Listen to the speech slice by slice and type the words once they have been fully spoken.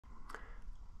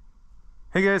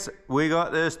Hey guys, we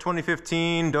got this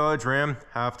 2015 Dodge Ram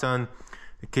half ton.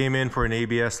 It came in for an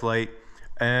ABS light,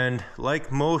 and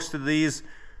like most of these,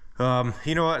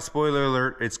 you know what? Spoiler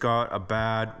alert! It's got a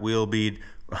bad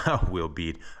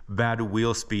bad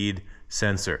wheel speed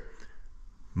sensor.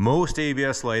 Most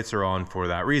ABS lights are on for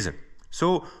that reason.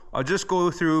 So I'll just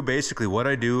go through basically what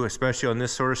I do, especially on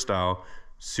this sort of style.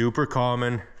 Super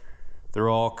common. They're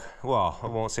all, well, I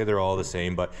won't say they're all the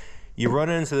same, but you run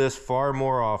into this far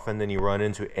more often than you run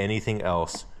into anything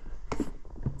else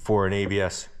for an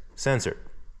ABS sensor.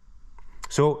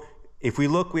 So if we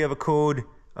look, we have a code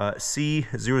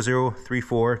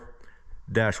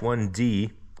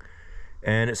C0034-1D,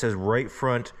 and it says right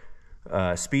front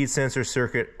speed sensor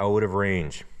circuit out of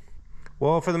range.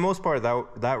 Well, for the most part,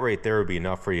 that right there would be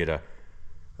enough for you to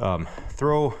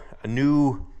throw a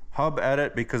new hub at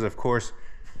it, because of course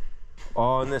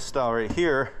on this style right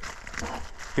here,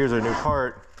 here's our new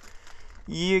part,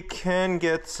 you can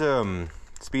get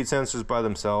speed sensors by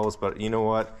themselves, but you know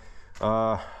what,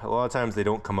 a lot of times they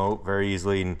don't come out very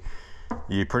easily, and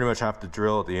you pretty much have to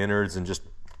drill at the innards, and just,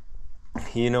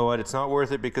 you know what, it's not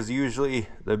worth it, because usually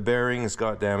the bearings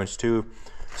got damaged too.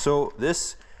 So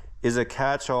this is a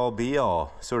catch-all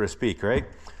be-all, so to speak, right?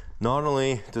 Not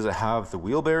only does it have the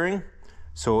wheel bearing,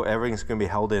 so everything's going to be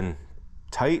held in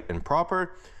tight and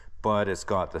proper, but it's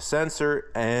got the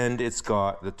sensor and it's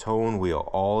got the tone wheel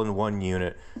all in one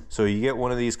unit. So you get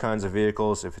one of these kinds of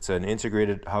vehicles, if it's an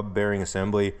integrated hub bearing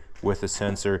assembly with a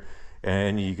sensor,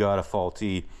 and you got a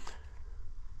faulty,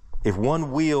 if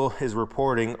one wheel is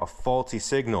reporting a faulty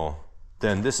signal,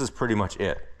 then this is pretty much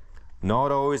it.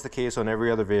 Not always the case on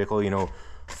every other vehicle. You know,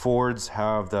 Fords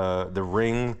have the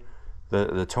ring,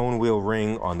 the tone wheel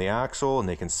ring on the axle, and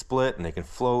they can split and they can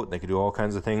float and they can do all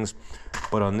kinds of things.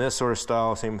 But on this sort of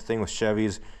style, same thing with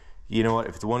Chevys, you know what,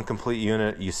 if it's one complete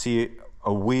unit, you see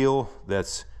a wheel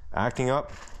that's acting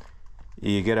up,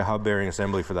 you get a hub bearing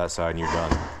assembly for that side and you're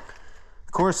done.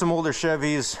 Of course, some older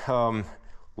Chevys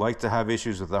like to have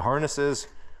issues with the harnesses,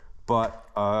 but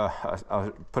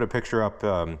I'll put a picture up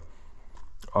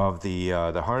of the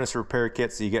harness repair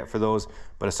kits that you get for those.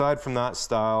 But aside from that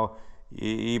style,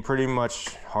 you pretty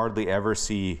much hardly ever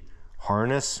see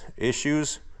harness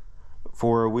issues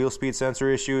for a wheel speed sensor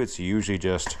issue. It's usually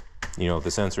just, you know, the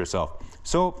sensor itself.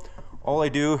 So all I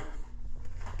do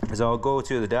is I'll go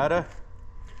to the data.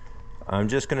 I'm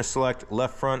just going to select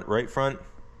left front, right front,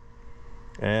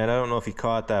 and I don't know if you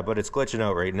caught that, but it's glitching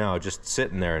out right now, just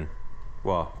sitting there, and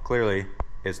well, clearly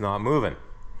it's not moving.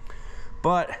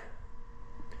 But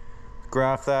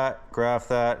graph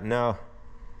that. Now,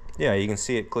 yeah, you can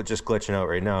see it just glitching out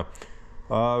right now.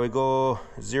 We go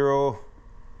 0,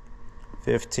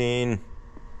 15.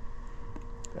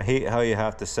 I hate how you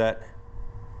have to set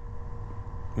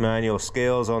manual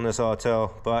scales on this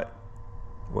auto, but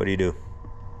what do you do?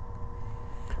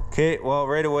 Okay, well,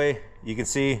 right away you can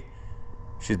see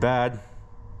she's bad,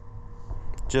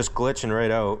 just glitching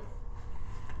right out.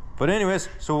 But anyways,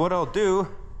 so what I'll do,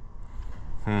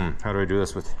 how do I do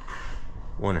this with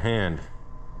one hand?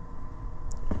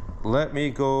 Let me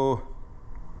go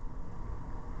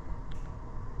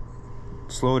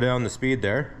slow down the speed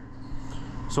there.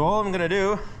 So all I'm gonna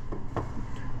do,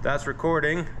 that's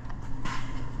recording,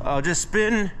 I'll just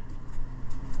spin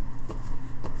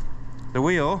the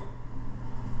wheel,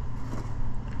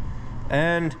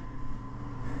 and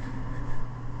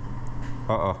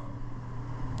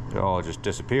it all just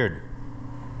disappeared.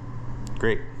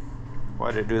 Great.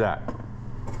 Why did it do that?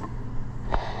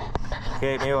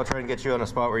 Okay, maybe I'll try and get you on a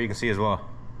spot where you can see as well.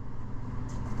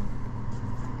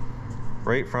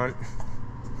 Right front.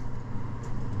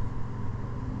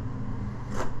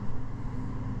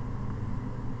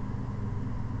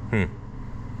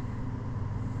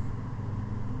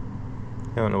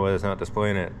 I don't know why it's not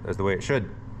displaying it as the way it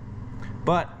should.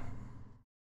 But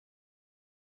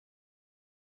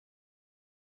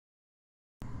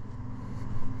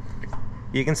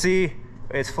you can see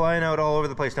it's flying out all over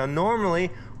the place. Now normally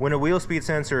when a wheel speed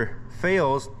sensor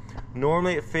fails,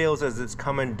 normally it fails as it's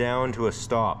coming down to a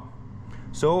stop.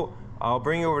 So I'll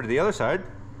bring you over to the other side,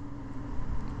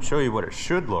 show you what it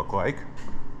should look like,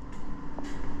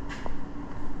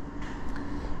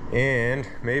 and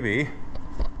maybe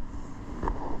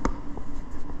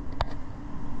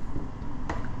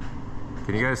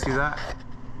can you guys see that?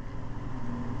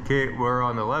 Okay, we're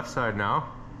on the left side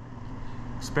now.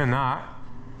 Spin that.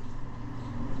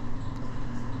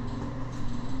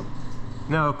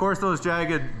 Now, of course, those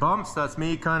jagged bumps, that's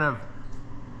me kind of,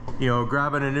 you know,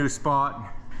 grabbing a new spot,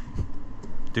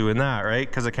 doing that, right?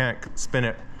 Because I can't spin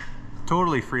it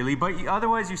totally freely. But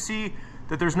otherwise, you see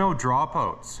that there's no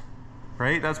dropouts,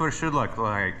 right? That's what it should look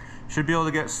like. Should be able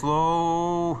to get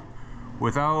slow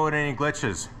without any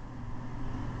glitches.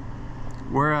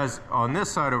 Whereas on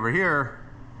this side over here,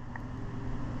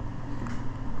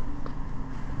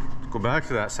 let's go back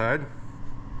to that side.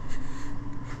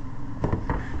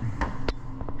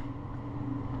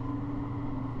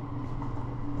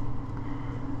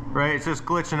 Right, it's just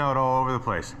glitching out all over the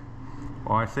place.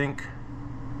 Well, I think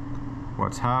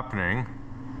what's happening,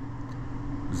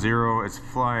 0, it's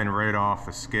flying right off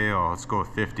the scale. Let's go with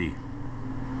 50.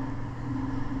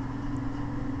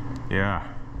 Yeah.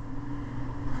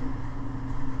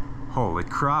 Holy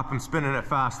crap, I'm spinning it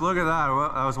fast. Look at that.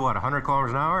 That was what, 100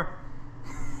 kilometers an hour?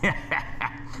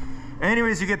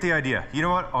 Anyways, you get the idea. You know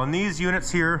what? On these units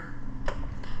here,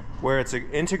 where it's an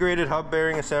integrated hub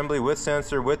bearing assembly with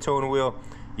sensor, with tone wheel,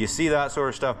 you see that sort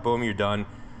of stuff, boom, you're done.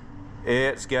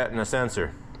 It's getting a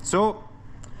sensor. So,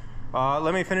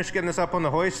 let me finish getting this up on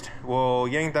the hoist. We'll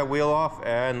yank that wheel off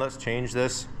and let's change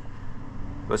this.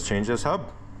 Let's change this hub.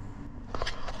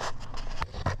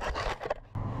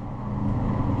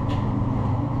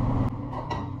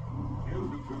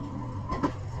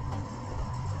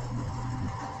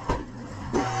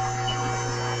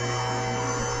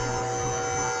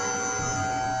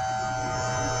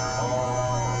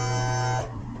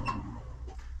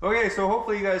 Okay, so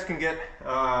hopefully you guys can get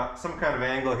some kind of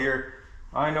angle here.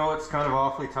 I know it's kind of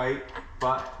awfully tight,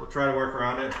 but we'll try to work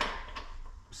around it.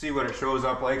 See what it shows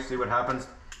up like, see what happens.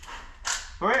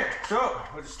 Alright, so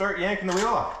we'll just start yanking the wheel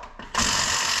off.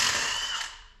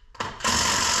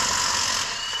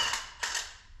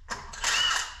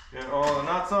 Get all the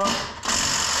nuts off.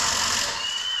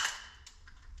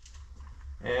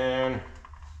 And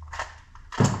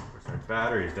of course our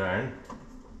battery's dying.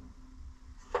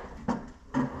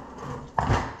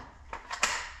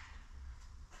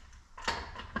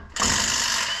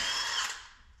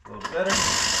 Better.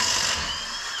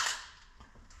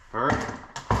 Perfect.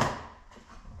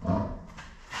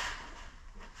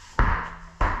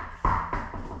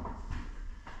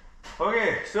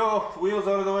 Okay, so wheels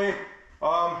out of the way.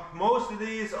 Most of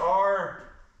these are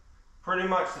pretty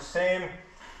much the same.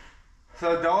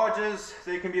 So Dodges,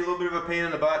 they can be a little bit of a pain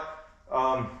in the butt,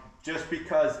 just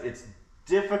because it's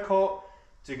difficult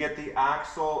to get the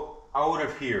axle out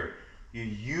of here. You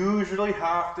usually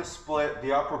have to split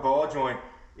the upper ball joint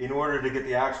in order to get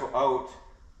the axle out.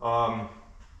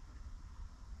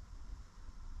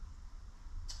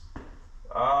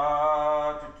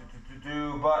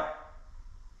 But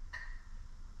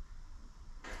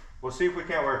we'll see if we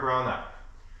can't work around that.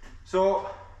 So,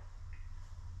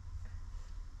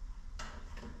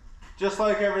 just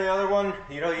like every other one,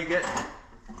 you know, you get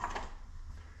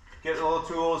the little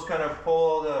tools, kind of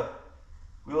pull the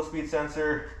wheel speed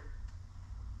sensor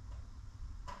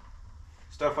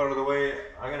stuff out of the way.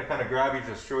 I'm going to kind of grab you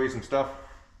to show you some stuff.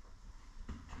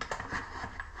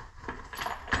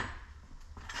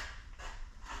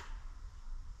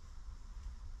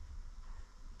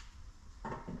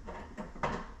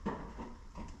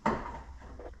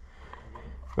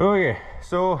 Okay,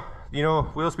 so, you know,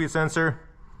 wheel speed sensor,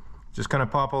 just kind of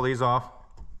pop all these off.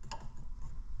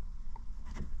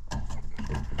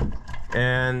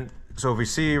 And so if we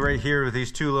see right here with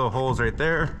these two little holes right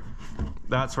there,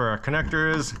 that's where our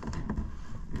connector is.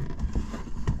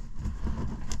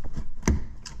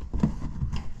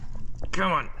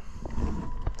 Come on.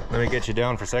 Let me get you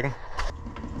down for a second.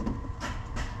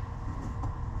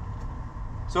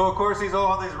 So of course these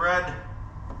all have these red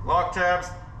lock tabs.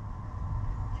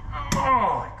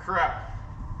 Oh crap.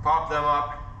 Pop them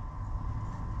up.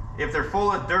 If they're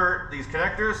full of dirt, these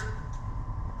connectors,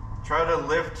 try to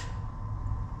lift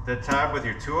the tab with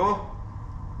your tool.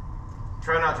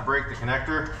 Try not to break the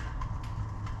connector.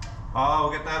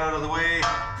 We'll get that out of the way.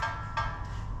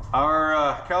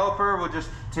 Our caliper will just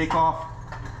take off.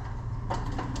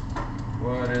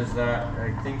 What is that?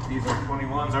 I think these are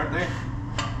 21s, aren't they?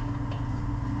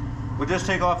 We'll just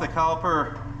take off the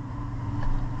caliper.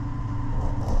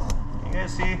 You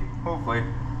guys see? Hopefully.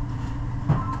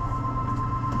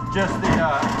 Just the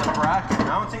bracket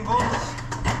mounting bolts.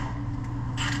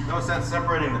 No sense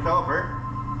separating the caliper.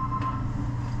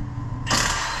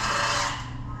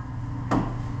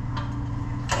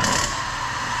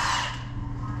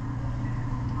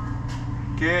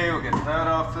 Okay, we'll get that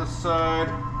off this side.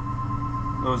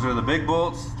 Those are the big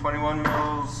bolts, 21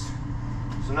 mils.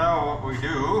 So now what we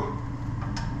do,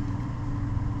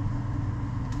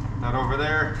 put that over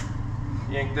there,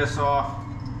 yank this off.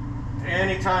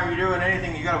 Anytime you're doing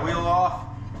anything, you got a wheel off,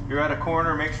 you're at a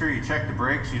corner, make sure you check the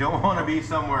brakes. You don't want to be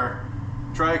somewhere,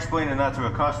 try explaining that to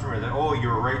a customer that, oh, you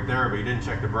were right there, but you didn't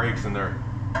check the brakes and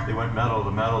they went metal to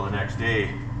metal the next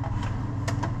day.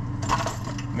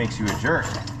 makes you a jerk.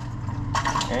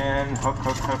 And hook,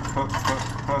 hook, hook, hook,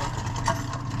 hook,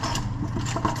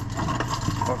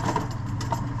 hook, hook.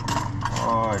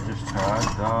 Oh, I just had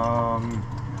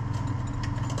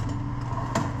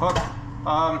hook.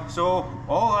 So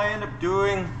all I end up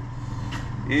doing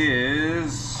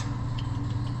is,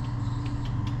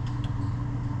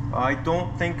 I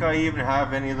don't think I even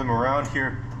have any of them around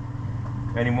here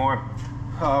anymore,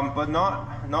 but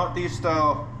not these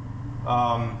style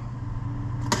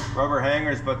rubber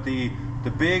hangers, but the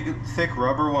big thick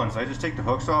rubber ones. I just take the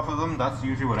hooks off of them. That's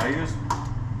usually what I use,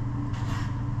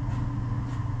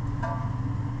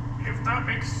 if that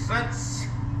makes sense.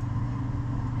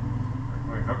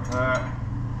 We hook that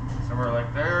somewhere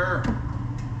like there.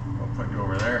 I'll put you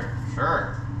over there.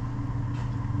 Sure.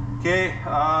 Okay.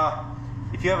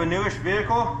 If you have a newish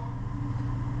vehicle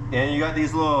and you got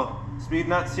these little speed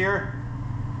nuts here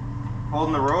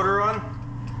holding the rotor on,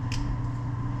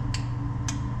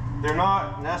 they're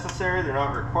not necessary, they're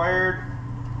not required.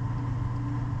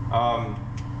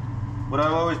 What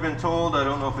I've always been told, I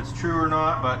don't know if it's true or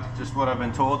not, but just what I've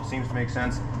been told, seems to make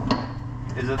sense,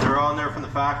 is that they're on there from the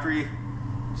factory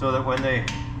so that when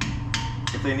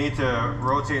if they need to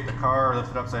rotate the car or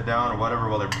lift it upside down or whatever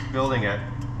while they're building it,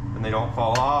 then they don't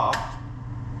fall off.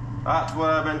 That's what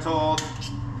I've been told.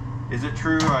 Is it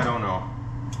true? I don't know.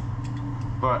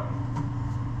 But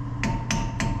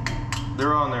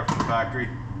they're on there from the factory.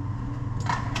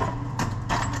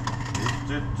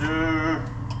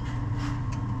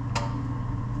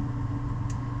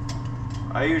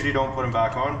 I usually don't put them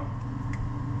back on.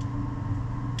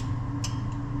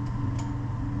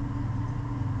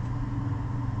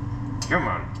 Come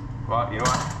on. Well, you know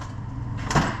what?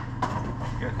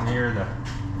 Getting near the...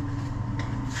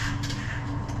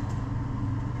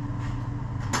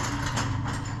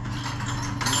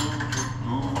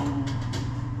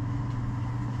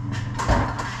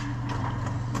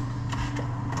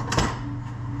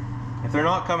 If they're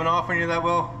not coming off on you that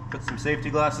well, put some safety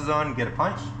glasses on and get a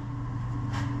punch.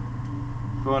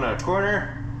 Go in a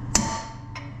corner.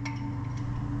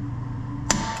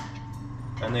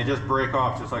 And they just break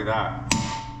off just like that.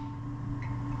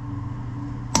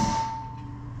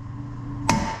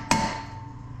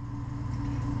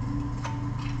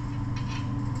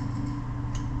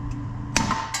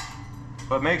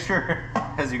 But make sure,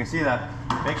 as you can see that,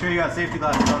 make sure you got safety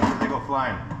glasses on because they go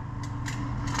flying.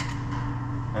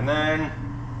 And then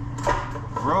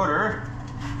rotor.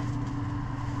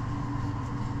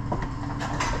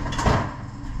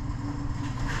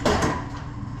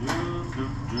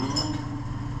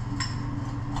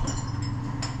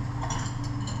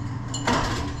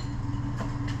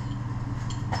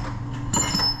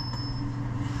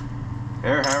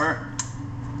 Air hammer.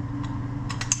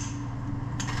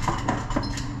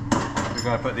 We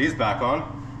gotta put these back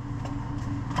on.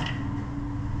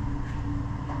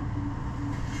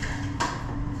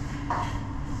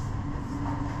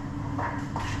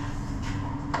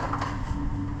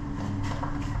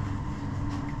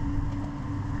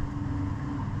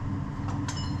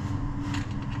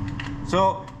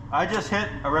 So I just hit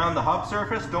around the hub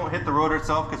surface, don't hit the rotor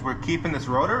itself because we're keeping this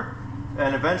rotor,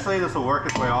 and eventually this will work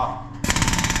its way off.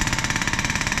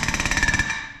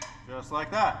 Just like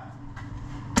that.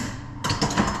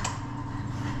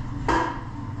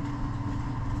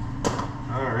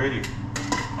 Alrighty.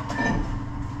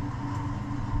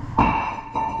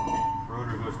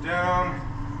 Rotor goes down.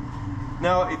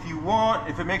 Now if you want,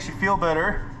 if it makes you feel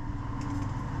better,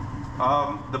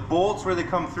 the bolts where they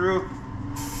come through,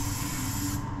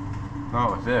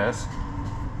 not with this.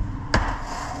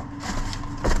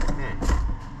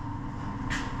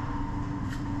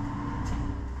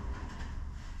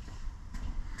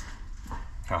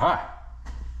 Aha.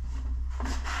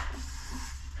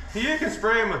 You can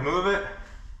spray them with Move It.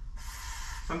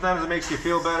 Sometimes it makes you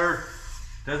feel better.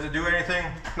 Does it do anything?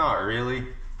 Not really.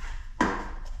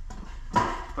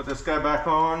 Put this guy back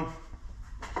on.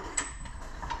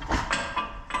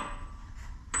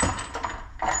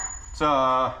 It's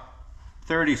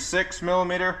 36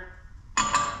 millimeter.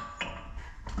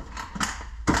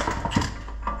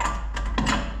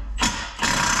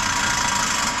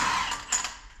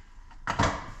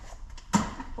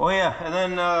 Oh yeah, and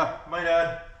then might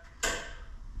add,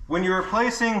 when you're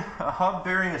replacing a hub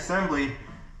bearing assembly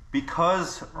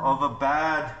because of a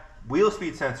bad wheel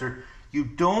speed sensor, you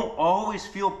don't always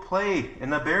feel play in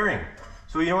the bearing.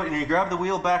 So you know when you grab the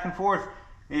wheel back and forth,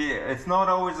 it's not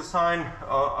always a sign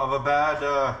of a bad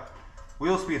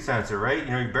wheel speed sensor, right?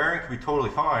 You know, your bearing can be totally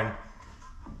fine,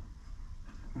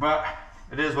 but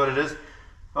it is what it is.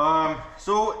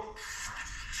 So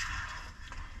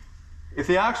if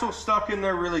the axle's stuck in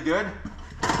there really good,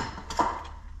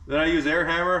 Then I use air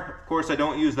hammer. Of course, I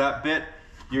don't use that bit.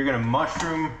 You're gonna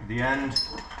mushroom the end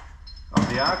of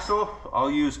the axle.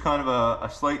 I'll use kind of a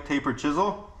slight tapered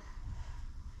chisel.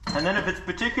 And then if it's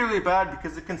particularly bad,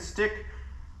 because it can stick,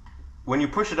 when you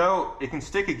push it out, it can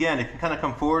stick again. It can kind of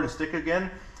come forward and stick again.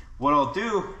 What I'll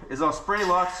do is I'll spray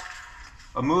lots,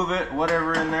 I'll move it,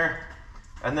 whatever in there,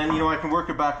 and then, you know, I can work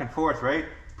it back and forth, right?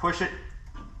 Push it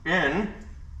in,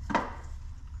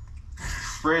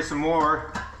 spray some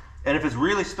more, and if it's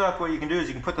really stuck, what you can do is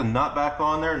you can put the nut back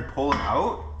on there and pull it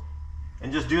out,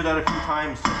 and just do that a few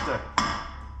times just to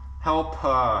help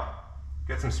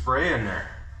get some spray in there.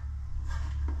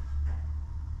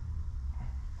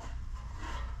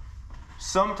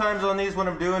 Sometimes on these, when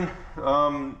I'm doing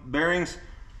bearings,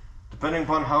 depending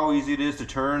upon how easy it is to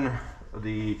turn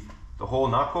the whole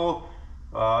knuckle,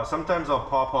 sometimes I'll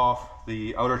pop off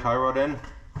the outer tie rod end.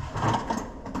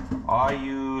 I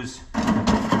use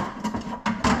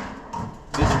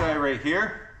this guy right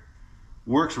here.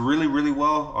 Works really, really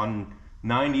well on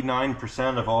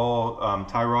 99% of all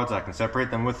tie rods. I can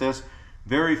separate them with this.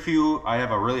 Very few, I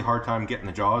have a really hard time getting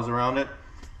the jaws around it.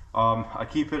 I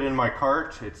keep it in my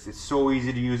cart. It's so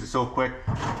easy to use, it's so quick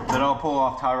that I'll pull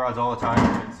off tie rods all the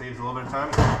time. It saves a little bit of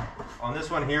time. On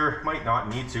this one here, might not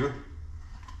need to,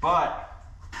 but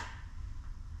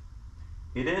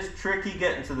it is tricky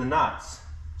getting to the nuts.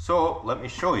 So let me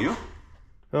show you.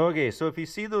 Okay, so if you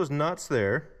see those nuts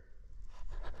there,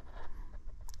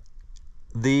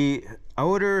 the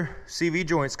outer CV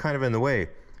joint's kind of in the way.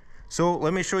 So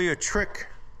let me show you a trick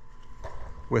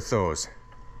with those.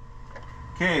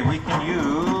 Okay, we can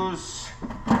use,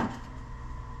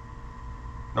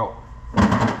 no.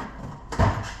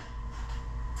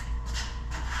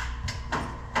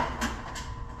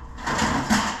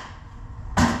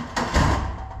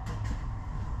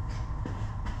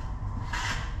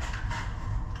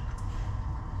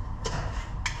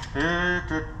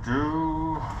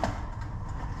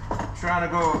 Trying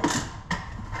to go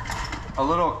a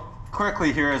little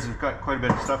quickly here as we've got quite a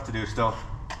bit of stuff to do still.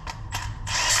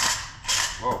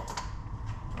 Whoa.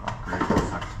 Oh, great.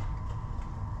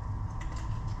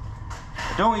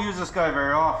 I don't use this guy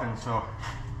very often, so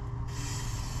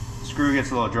the screw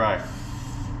gets a little dry.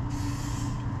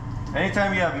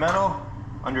 Anytime you have metal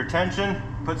under tension,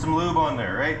 put some lube on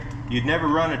there, right? You'd never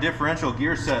run a differential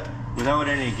gear set without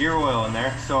any gear oil in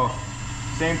there. So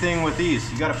same thing with these.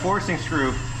 You got a forcing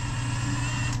screw,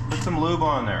 put some lube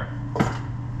on there.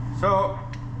 So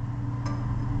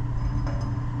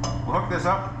we'll hook this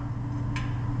up.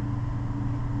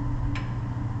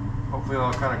 Hopefully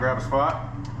it'll kind of grab a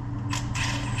spot.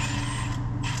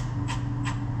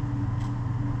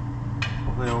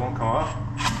 Hopefully it won't come off.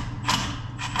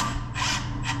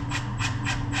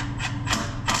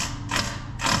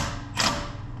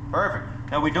 Perfect.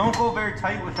 Now we don't go very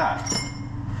tight with that,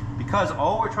 because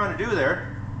all we're trying to do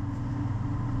there,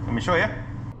 let me show you.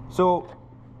 So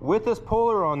with this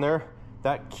puller on there,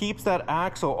 that keeps that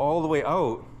axle all the way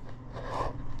out.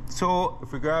 So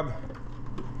if we grab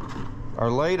our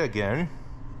light again,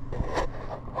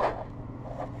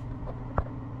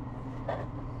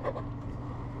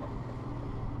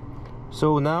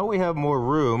 so now we have more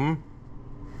room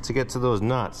to get to those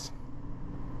nuts.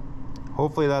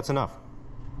 Hopefully that's enough.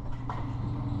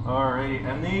 Alrighty,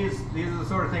 and these are the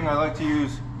sort of thing I like to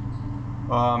use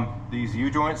these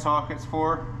U-joint sockets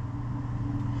for.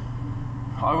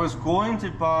 I was going to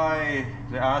buy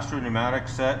the Astro pneumatic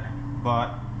set,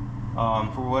 but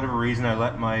for whatever reason I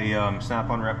let my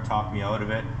Snap-on rep talk me out of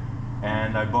it,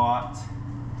 and I bought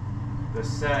the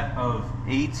set of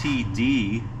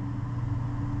ATD,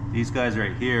 these guys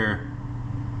right here,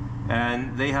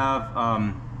 and they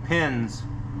have pins,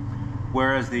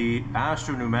 whereas the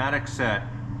Astro pneumatic set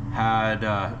had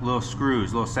little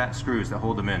screws, little set screws that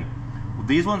hold them in. Well,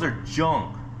 these ones are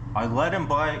junk. I let him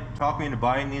talk me into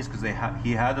buying these because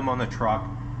he had them on the truck,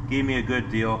 gave me a good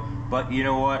deal, but you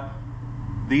know what?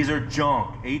 These are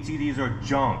junk. ATDs are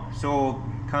junk. So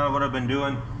kind of what I've been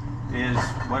doing is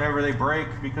whenever they break,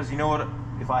 because you know what,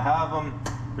 if I have them,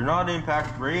 they're not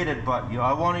impact rated, but you know,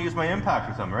 I want to use my impact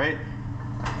with them, right?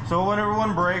 So whenever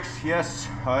one breaks, yes,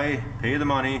 I pay the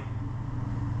money.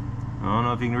 I don't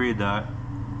know if you can read that,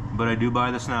 but I do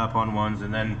buy the Snap-on ones,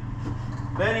 and then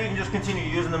you can just continue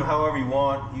using them however you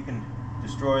want. You can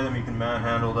destroy them, you can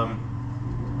manhandle them.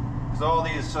 Because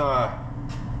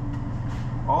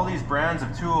all these brands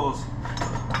of tools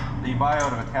that you buy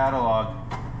out of a catalog,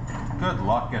 good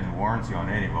luck getting warranty on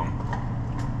any of them.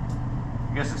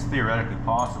 I guess it's theoretically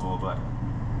possible, but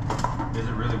is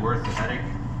it really worth the headache?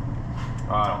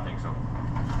 I don't think so.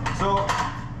 So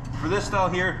for this style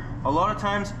here, a lot of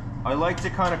times I like to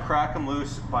kind of crack them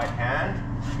loose by hand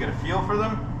to get a feel for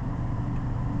them.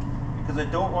 because I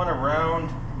don't want to round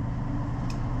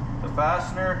the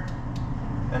fastener,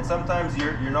 and sometimes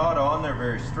you're not on there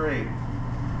very straight.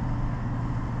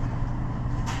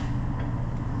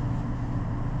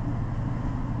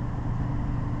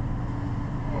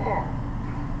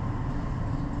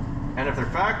 And if they're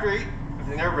factory, if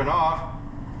they've never been off,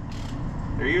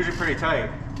 they're usually pretty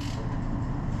tight.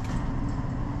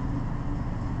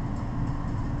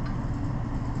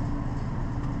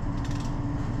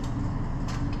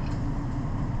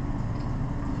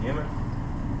 Damn it.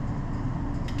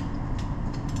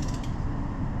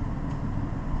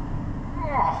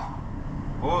 Oh,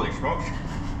 holy smokes.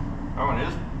 That one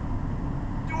is.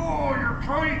 Oh, you're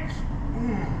tight.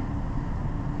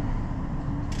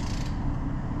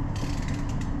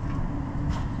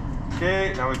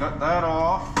 Okay, now we got that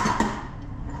off.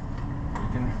 We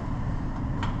can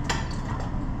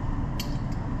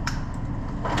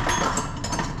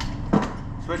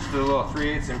switch to the little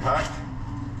 3/8 impact.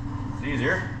 It's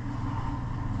easier.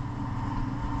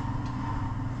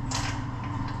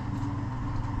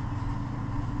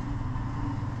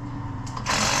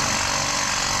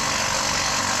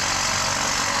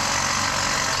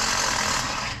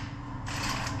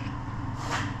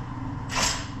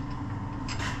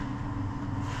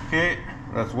 Okay,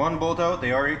 that's one bolt out.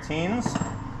 They are 18s.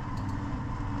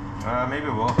 Maybe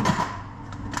we'll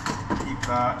keep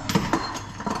that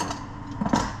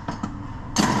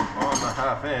on the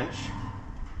 1/2 inch.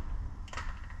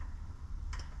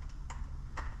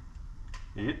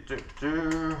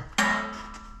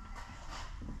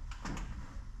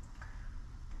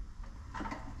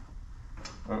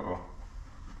 Uh-oh.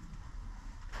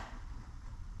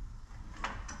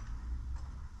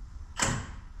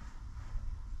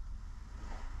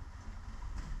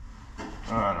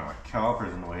 Oh no, my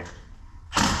caliper's in the way.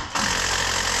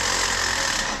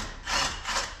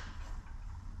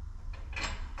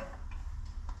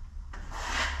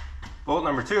 Bolt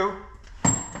number 2.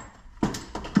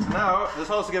 So now this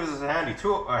also gives us a handy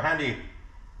tool, a handy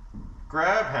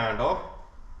grab handle.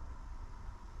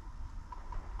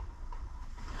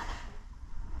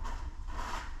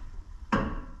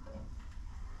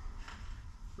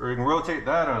 Or you can rotate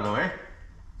that out of the way.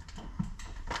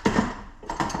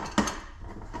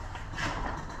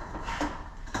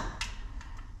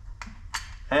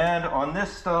 And on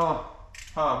this style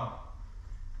hub,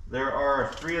 there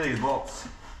are 3 of these bolts.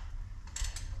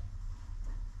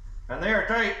 And they are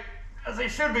tight, as they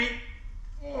should be.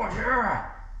 Oh yeah!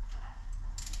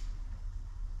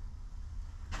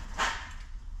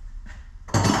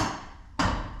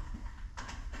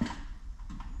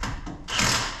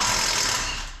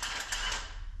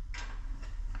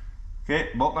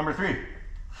 Okay, bolt number 3.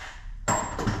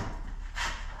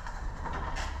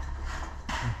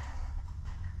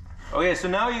 Okay, so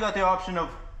now you got the option of,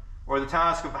 or the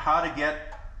task of how to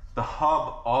get the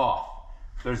hub off.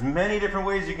 There's many different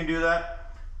ways you can do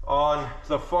that. On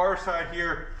the far side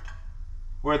here,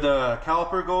 where the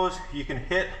caliper goes, you can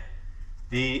hit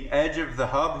the edge of the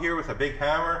hub here with a big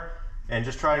hammer and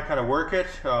just try and kind of work it.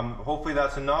 Hopefully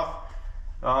that's enough.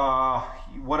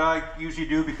 What I usually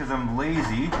do, because I'm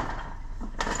lazy,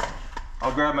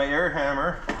 I'll grab my air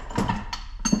hammer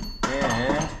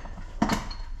and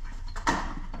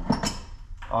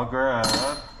I'll grab,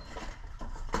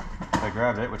 I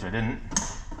grabbed it, which I didn't.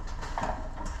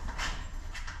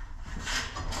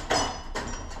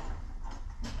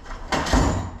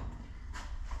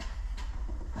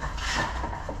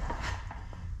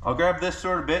 I'll grab this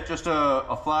sort of bit, just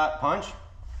a flat punch,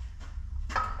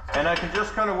 and I can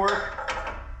just kind of work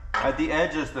at the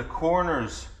edges, the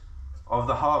corners of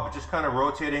the hub, just kind of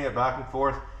rotating it back and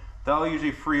forth. That'll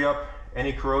usually free up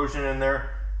any corrosion in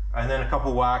there, and then a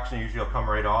couple whacks and usually it'll come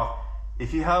right off.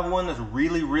 If you have one that's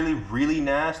really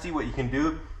nasty, what you can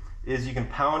do is you can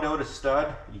pound out a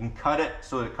stud, you can cut it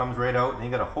so that it comes right out, and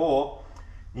you got a hole,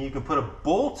 and you can put a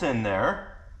bolt in there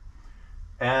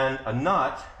and a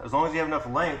nut, as long as you have enough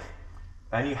length,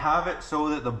 and you have it so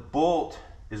that the bolt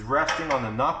is resting on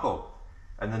the knuckle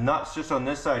and the nut's just on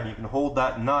this side, and you can hold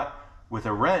that nut with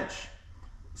a wrench.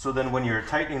 So then when you're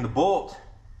tightening the bolt,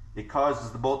 it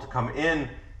causes the bolt to come in,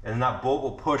 and that bolt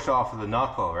will push off of the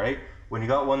knuckle, right? When you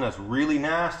got one that's really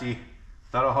nasty,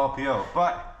 that'll help you out.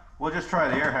 But we'll just try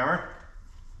the air hammer.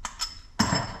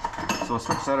 So we'll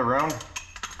switch that around.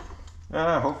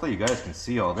 Hopefully you guys can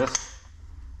see all this.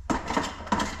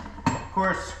 Of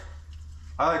course,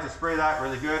 I like to spray that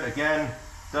really good. Again,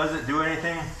 does it do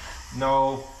anything?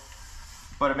 No,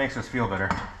 but it makes us feel better.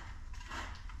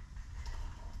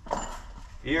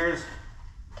 Ears.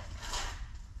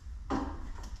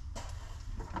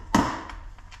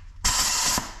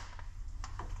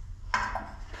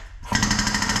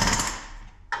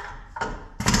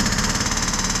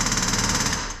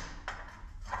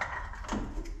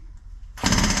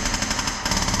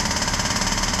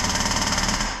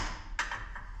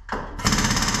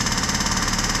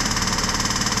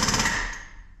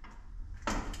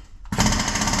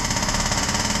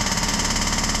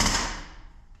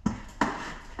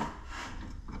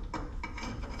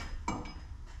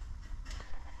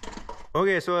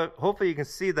 Okay, so hopefully you can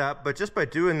see that, but just by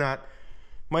doing that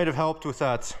might have helped with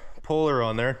that puller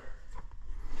on there.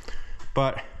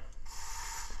 But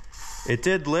it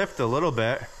did lift a little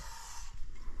bit.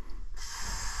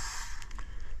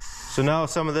 So now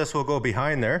some of this will go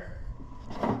behind there.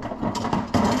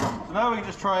 So now we can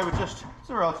just try with just, it's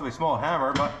a relatively small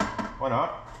hammer, but why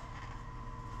not?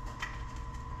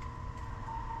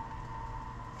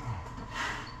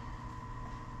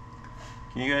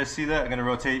 Can you guys see that? I'm going to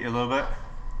rotate you a little bit.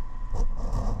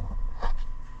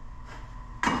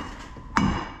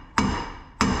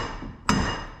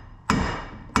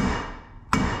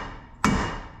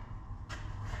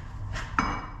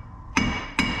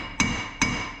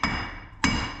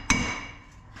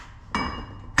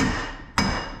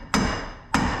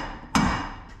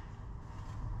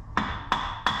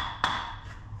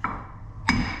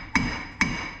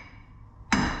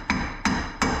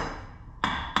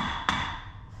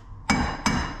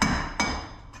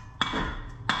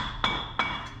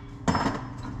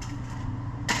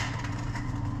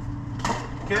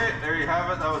 Okay, there you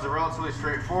have it. That was a relatively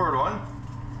straightforward one.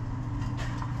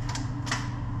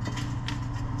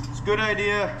 It's a good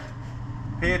idea.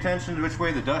 Pay attention to which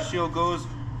way the dust shield goes.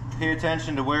 Pay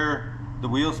attention to where the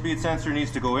wheel speed sensor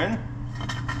needs to go in.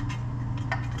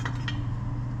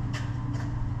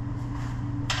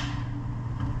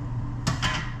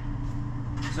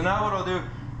 So now what I'll do,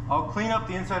 I'll clean up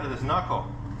the inside of this knuckle.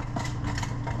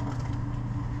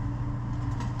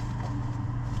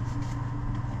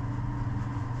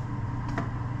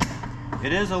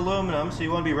 It is aluminum, so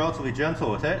you want to be relatively gentle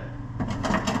with it.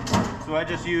 So I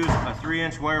just use a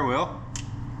 3-inch wire wheel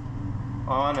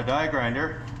on a die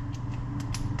grinder.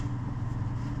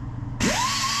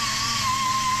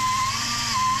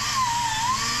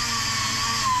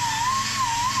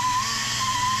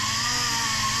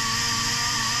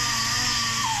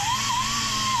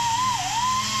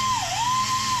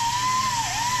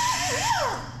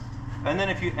 And then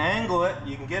if you angle it,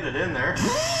 you can get it in there.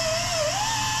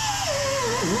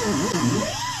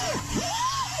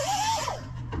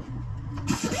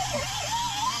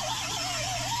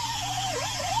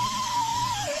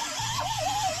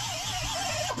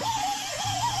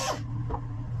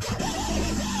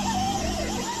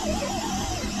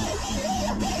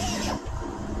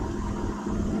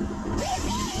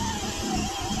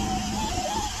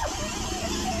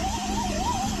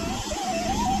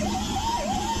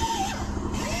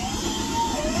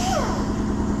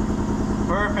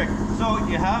 Perfect. So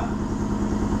you have,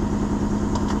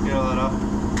 get all that off.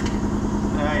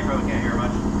 You probably can't hear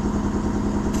much.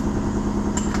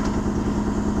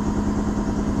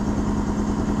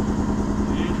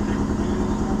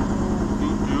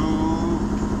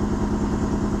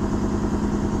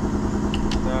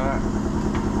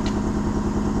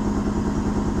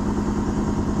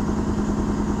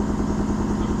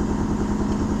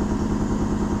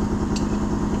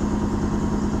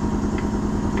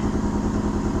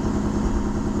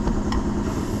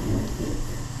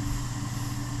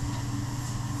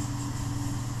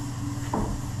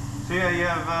 So yeah, you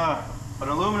have an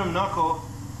aluminum knuckle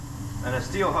and a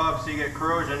steel hub, so you get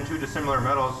corrosion, two dissimilar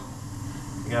metals.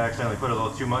 I think I accidentally put a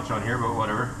little too much on here, but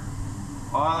whatever.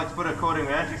 I like to put a coating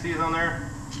of anti-seize on there.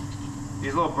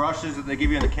 These little brushes that they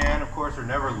give you in the can, of course, are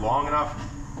never long enough.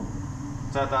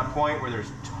 It's at that point where there's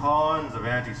tons of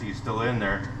anti-seize still in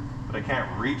there, but I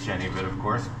can't reach any of it, of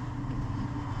course.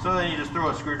 So then you just throw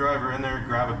a screwdriver in there,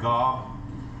 grab a gauze,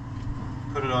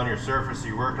 put it on your surface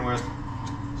you're working with,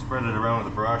 spread it around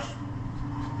with a brush.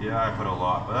 Yeah, I put a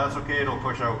lot, but that's okay, it'll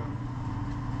push out.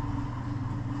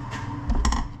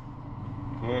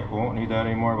 Okay, we won't need that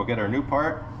anymore. We'll get our new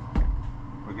part.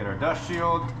 We'll get our dust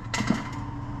shield.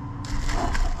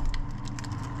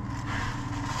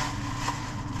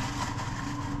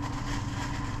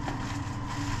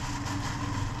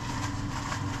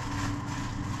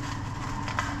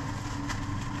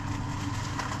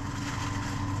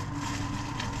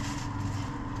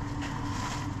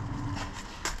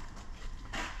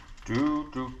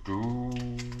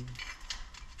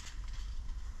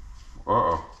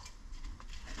 Uh-oh.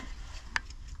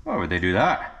 Why would they do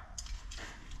that?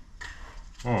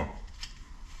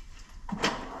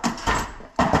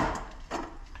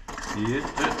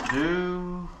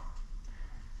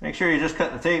 Make sure you just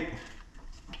cut the tape.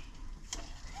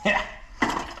 Yeah.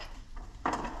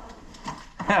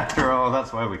 After all,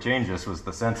 that's why we changed this, was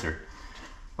the sensor.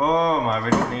 Oh my,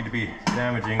 we don't need to be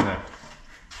damaging the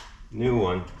new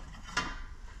one.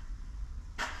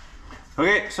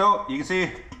 Okay, so you can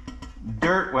see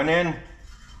dirt went in.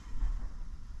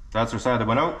 That's the side that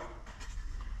went out.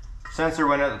 Sensor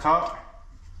went at the top.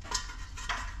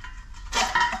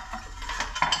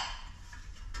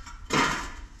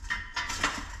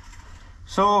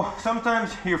 So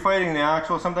sometimes you're fighting the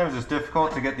axle, sometimes it's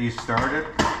difficult to get these started.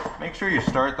 Make sure you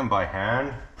start them by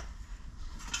hand.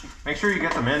 Make sure you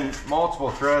get them in multiple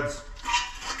threads.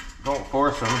 Don't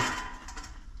force them.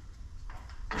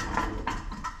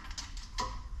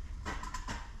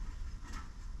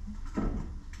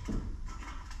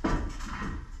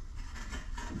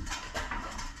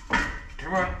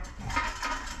 Come on.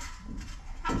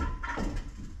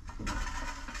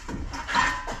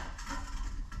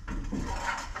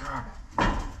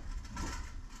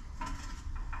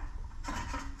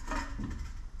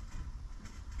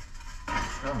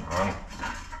 Come on.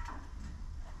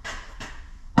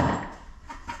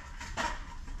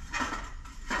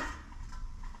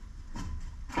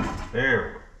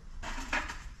 There.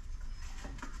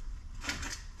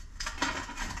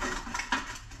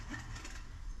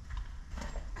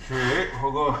 Okay,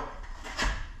 we'll go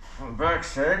on the back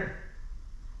side.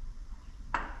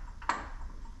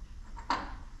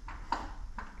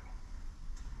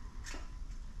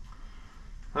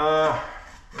 I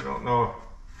don't know.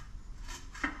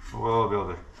 Well, I'll be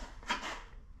able to.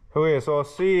 Okay, so I'll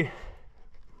see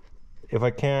if I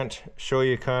can't show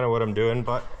you kind of what I'm doing,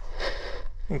 but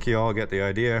I think you all get the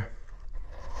idea.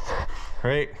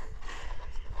 Right?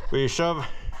 We shove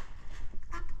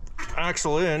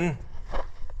axle in.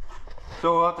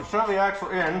 So we'll have to shove the axle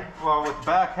in, well, with the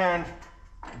back hand,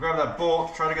 grab that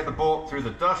bolt, try to get the bolt through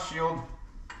the dust shield.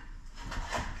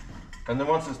 And then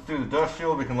once it's through the dust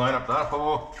shield, we can line up that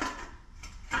hole.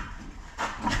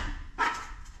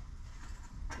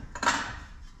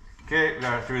 Okay, we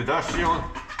got it through the dust shield.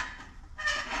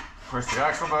 Push the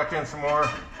axle back in some more.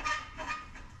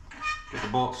 Get the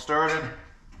bolt started.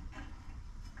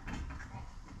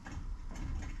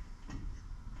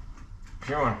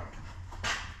 Come on.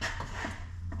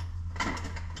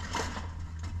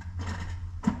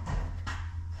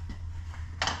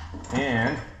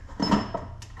 And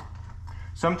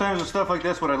sometimes with stuff like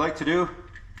this, what I like to do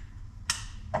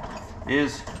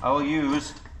is I'll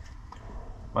use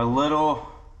my little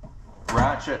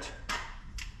ratchet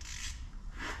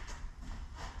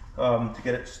to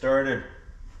get it started,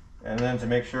 and then to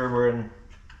make sure we're in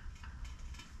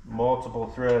multiple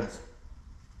threads.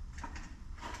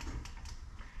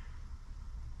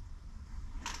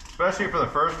 Especially for the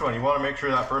first one, you want to make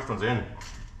sure that first one's in.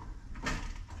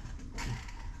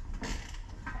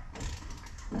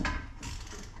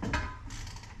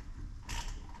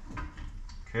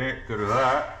 Okay, good with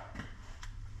that.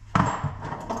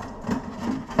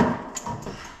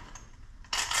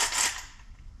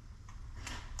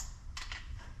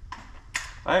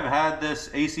 I've had this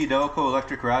AC Delco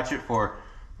electric ratchet for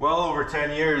well over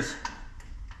 10 years.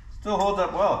 Still holds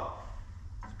up well,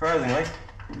 surprisingly.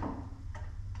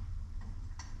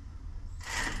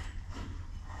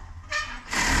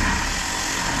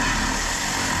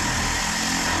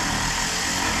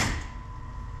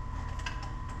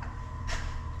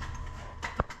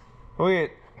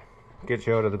 Okay, get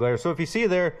you out of the glare. So if you see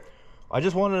there, I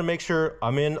just wanted to make sure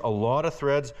I'm in a lot of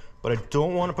threads, but I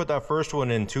don't want to put that first one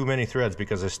in too many threads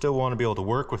because I still want to be able to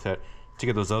work with it to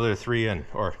get those other 3 in,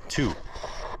 or 2.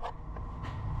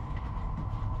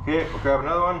 Okay, we'll grab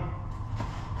another one.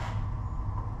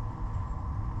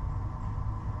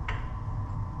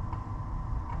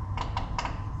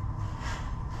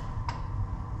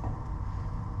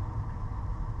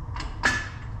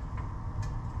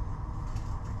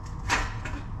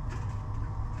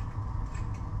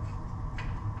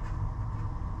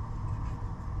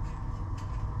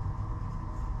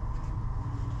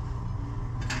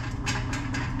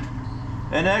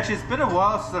 And actually, it's been a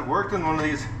while since I've worked on one of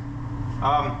these.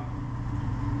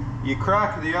 You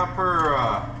crack the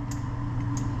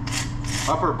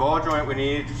upper ball joint when you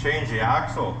need to change the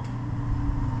axle.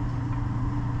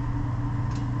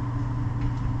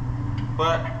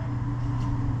 But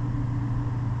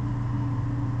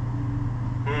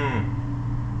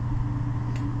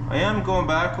I am going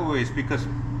back a ways because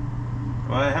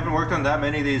I haven't worked on that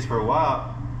many of these for a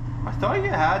while. I thought you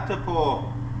had to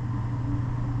pull,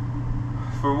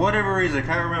 for whatever reason, I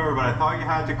can't remember, but I thought you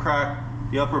had to crack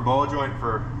the upper ball joint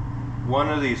for one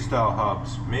of these style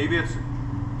hubs. Maybe it's,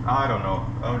 I don't know.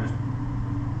 I'm just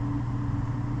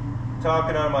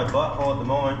talking out of my butthole at the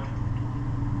moment.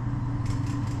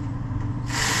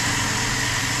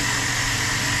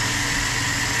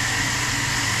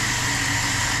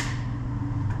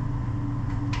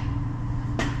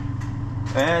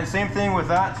 And same thing with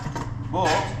that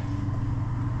bolt.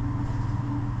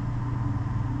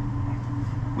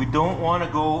 We don't want to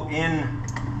go in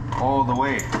all the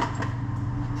way,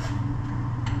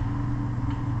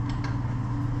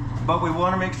 but we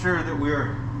want to make sure that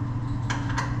we're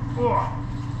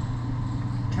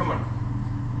Come on.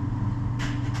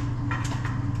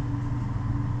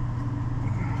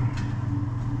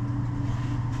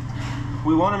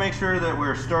 We want to make sure that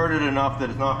we're started enough that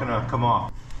it's not going to come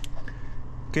off.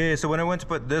 Okay, so when I went to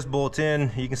put this bolt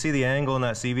in, you can see the angle in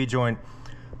that CV joint.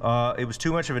 It was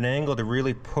too much of an angle to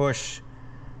really push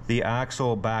the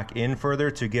axle back in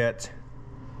further to get,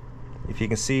 if you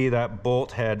can see that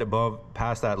bolt head above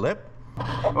past that lip.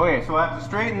 Okay, so I have to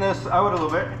straighten this out a little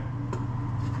bit.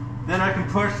 Then I can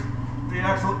push the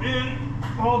axle in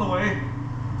all the way.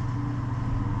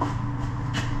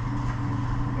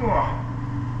 Oh.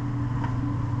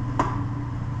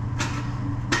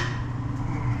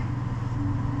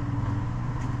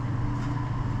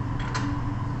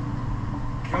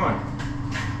 Come on.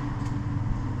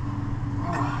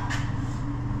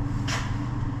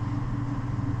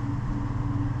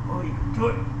 Oh, you can do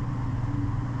it.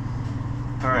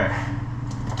 All right.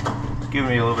 It's giving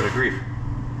me a little bit of grief.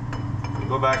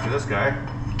 Go back to this guy.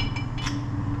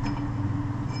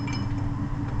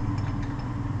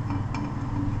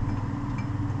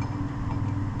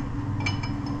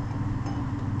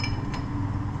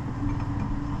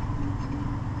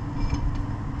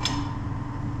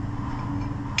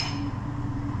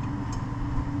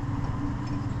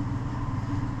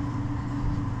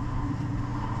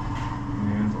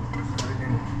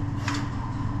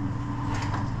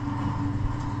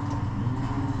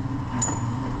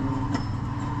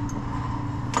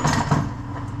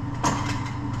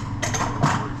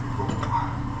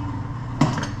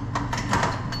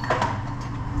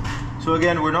 So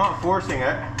again, we're not forcing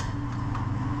it.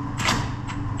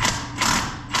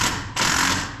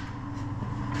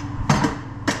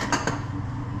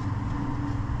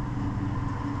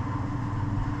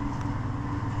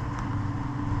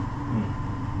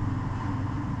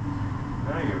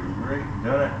 Now you're right,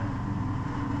 done it.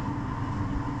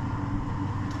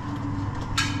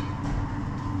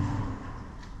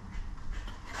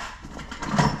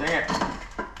 Dang it.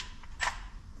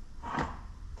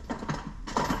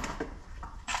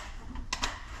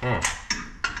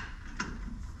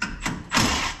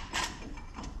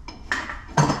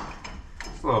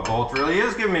 This little bolt really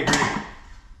is giving me grief.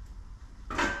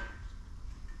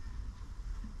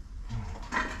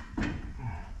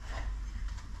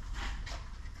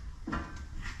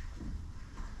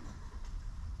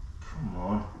 Come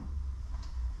on.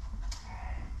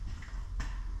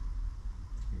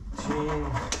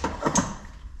 18.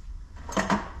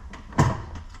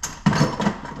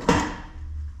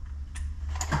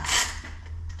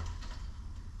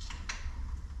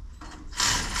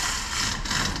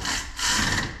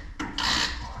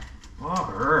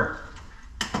 Bugger.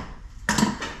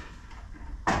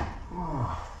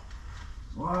 Oh,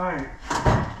 why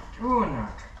doing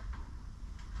that?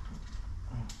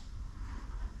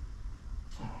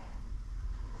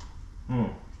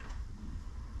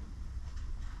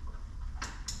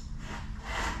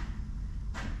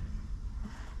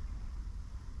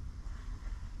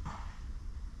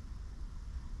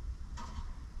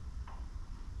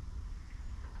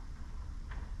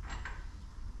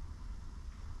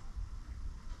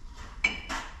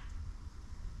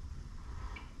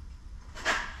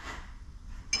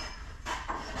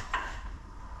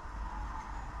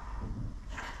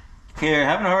 Okay, I'm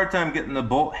having a hard time getting the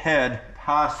bolt head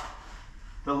past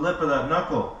the lip of that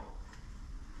knuckle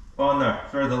on there.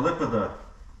 Sorry, the lip of the...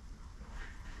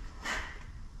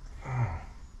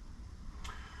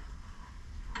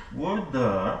 Would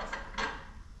the...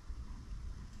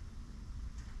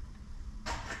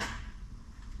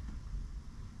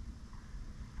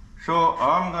 So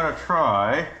I'm gonna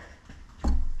try,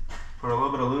 put a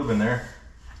little bit of lube in there.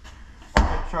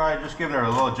 Try just giving her a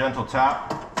little gentle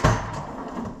tap.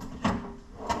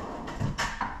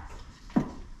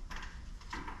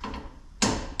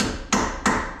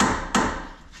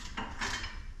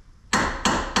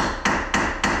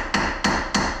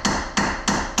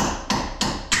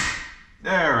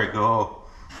 There we go.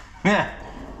 Yeah,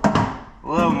 a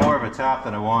little more of a tap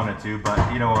than I wanted to,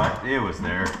 but you know what? It was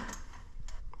there.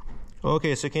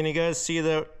 Okay, so can you guys see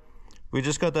that we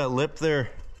just got that lip there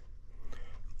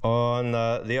on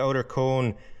the outer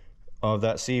cone of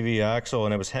that CV axle,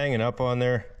 and it was hanging up on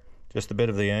there, just a bit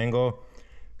of the angle.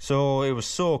 So it was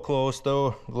so close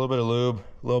though. A little bit of lube,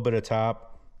 a little bit of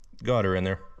tap, got her in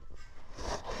there.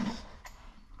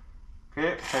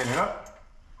 Okay, tighten it up.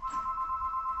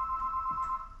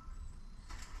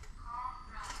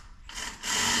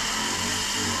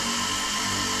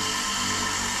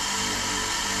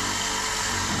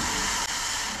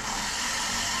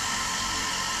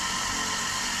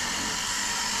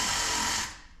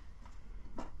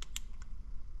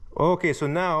 Okay, so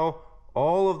now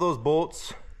all of those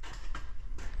bolts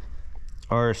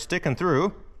are sticking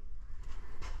through.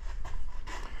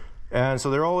 And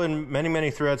so they're all in many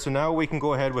threads. So now we can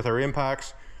go ahead with our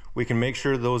impacts. We can make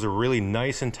sure those are really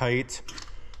nice and tight.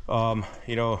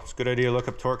 You know, it's a good idea to look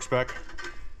up torque spec.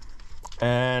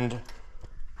 And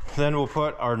then we'll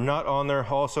put our nut on there.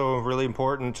 Also really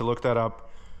important to look that up.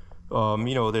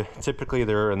 You know, typically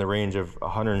they're in the range of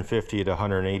 150 to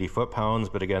 180 foot-pounds,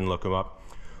 but again, look them up.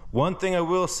 One thing I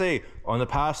will say, on the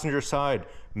passenger side,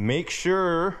 make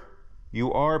sure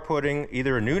you are putting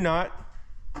either a new nut.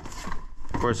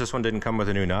 Of course, this one didn't come with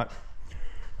a new nut.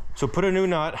 So put a new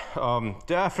nut.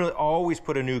 Definitely always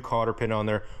put a new cotter pin on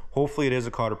there. Hopefully it is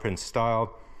a cotter pin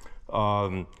style.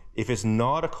 If it's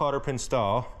not a cotter pin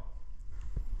style,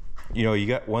 you know, you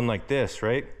got one like this,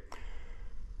 right?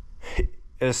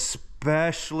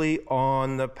 Especially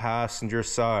on the passenger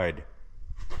side.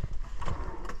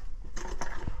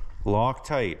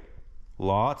 Loctite.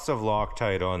 Lots of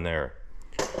Loctite on there.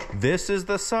 This is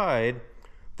the side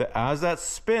that as that's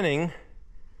spinning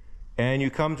and you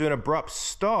come to an abrupt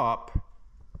stop,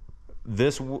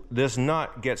 this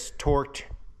nut gets torqued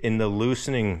in the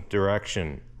loosening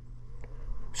direction.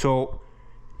 So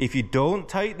if you don't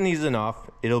tighten these enough,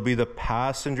 it'll be the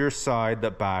passenger side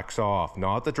that backs off,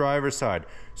 not the driver's side.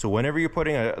 So whenever you're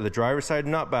putting the driver's side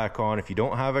nut back on, if you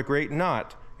don't have a great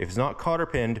nut, if it's not cotter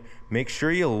pinned, make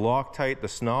sure you Loctite the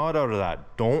snot out of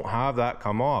that. Don't have that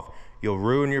come off. You'll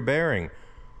ruin your bearing.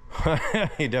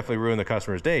 You definitely ruin the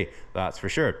customer's day, that's for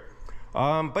sure.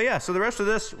 But yeah, so the rest of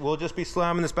this, we'll just be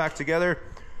slamming this back together.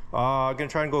 I'm gonna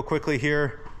try and go quickly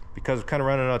here because I'm kind of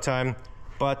running out of time.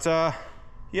 But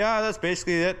yeah, that's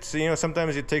basically it. So, you know,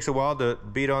 sometimes it takes a while to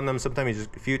beat on them. Sometimes you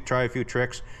just try a few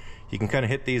tricks. You can kind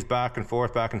of hit these back and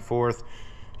forth.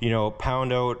 You know,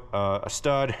 pound out a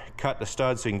stud, cut the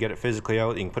stud so you can get it physically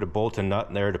out. You can put a bolt and nut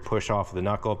in there to push off the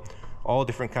knuckle. All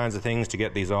different kinds of things to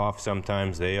get these off.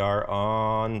 Sometimes they are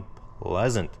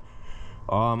unpleasant.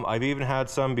 I've even had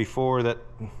some before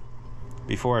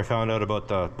I found out about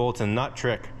the bolt and nut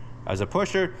trick as a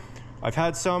pusher. I've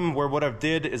had some where what I've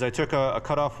did is I took a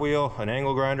cutoff wheel, an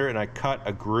angle grinder, and I cut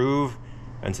a groove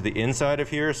into the inside of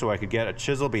here so I could get a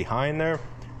chisel behind there.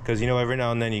 Because, you know, every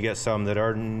now and then you get some that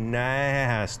are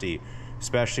nasty,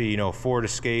 especially, you know, Ford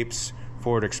Escapes,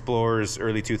 Ford Explorers,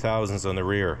 early 2000s on the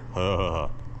rear.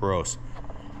 Gross.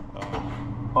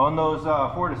 On those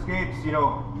Ford Escapes, you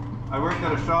know, I worked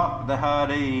at a shop that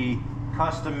had a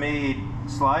custom-made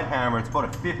slide hammer. It's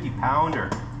about a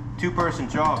 50-pounder, two-person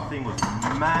job. The thing was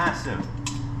massive.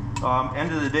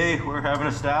 End of the day, we're having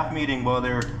a staff meeting while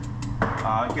they're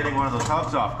getting one of those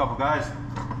hubs off. A couple guys,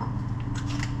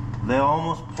 they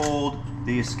almost pulled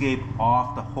the Escape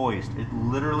off the hoist. It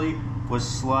literally was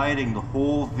sliding the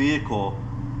whole vehicle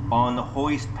on the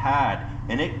hoist pad,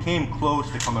 and it came close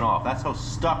to coming off. That's how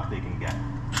stuck they can get.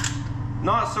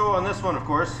 Not so on this one, of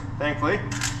course, thankfully.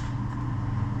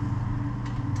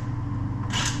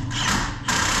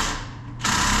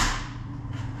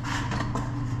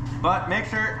 But make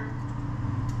sure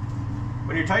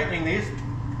when you're tightening these,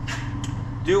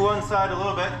 do one side a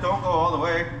little bit, don't go all the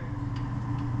way.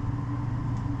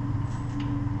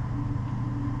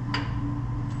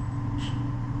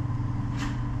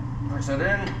 Push that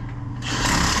in.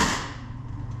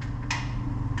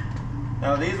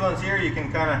 Now these ones here, you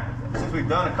can kind of, since we've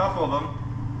done a couple of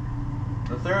them,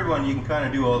 the third one you can kind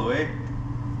of do all the way.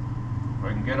 If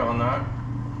I can get on that.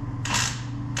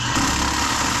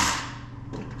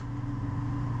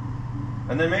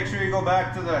 And then make sure you go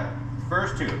back to the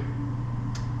first two.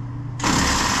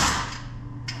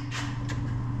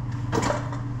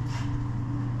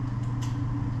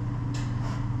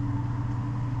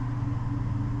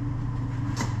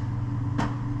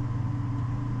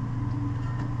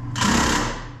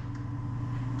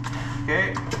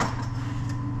 Okay.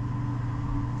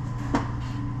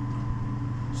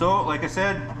 So, like I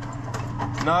said,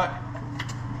 nut,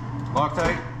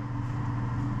 Loctite.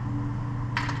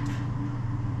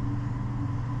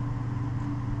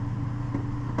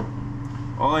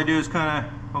 All I do is kind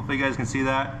of, hopefully you guys can see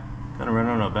that, kind of run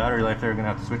out of battery life there. Gonna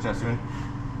have to switch that soon.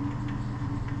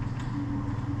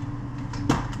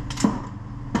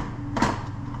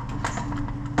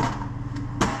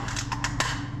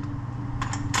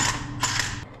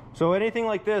 So anything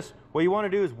like this, what you want to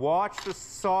do is watch the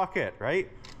socket, right?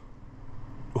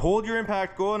 Hold your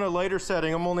impact, go on a lighter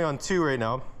setting. I'm only on 2 right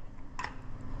now.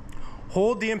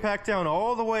 Hold the impact down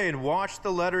all the way and watch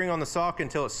the lettering on the socket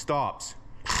until it stops.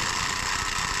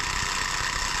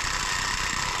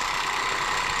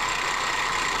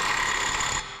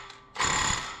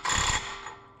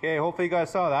 Okay, hopefully you guys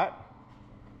saw that.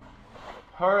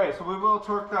 All right, so we will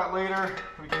torque that later.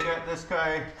 We can get this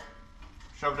guy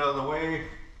shoved out of the way.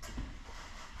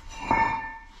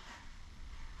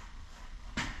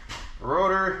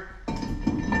 rotor.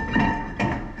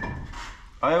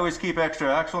 I always keep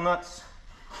extra axle nuts.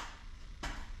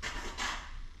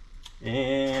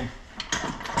 And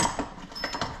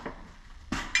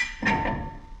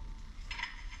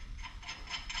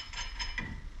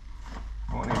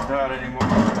won't need that anymore.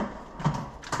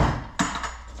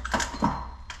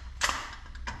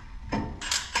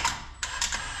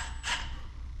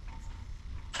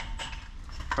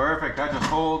 Perfect, that just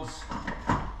holds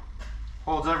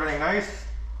everything nice.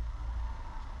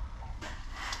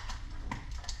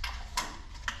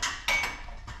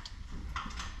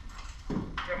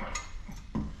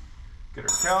 Get our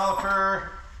caliper,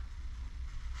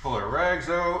 pull our rags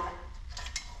out.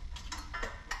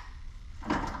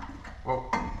 Whoa.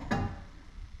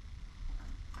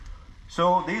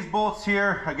 So these bolts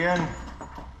here, again,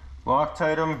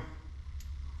 Loctite them.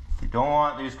 You don't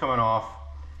want these coming off.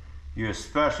 You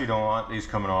especially don't want these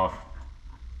coming off.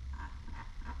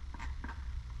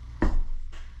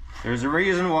 There's a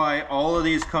reason why all of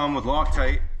these come with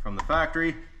Loctite from the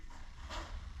factory.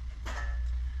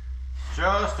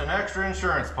 Just an extra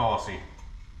insurance policy.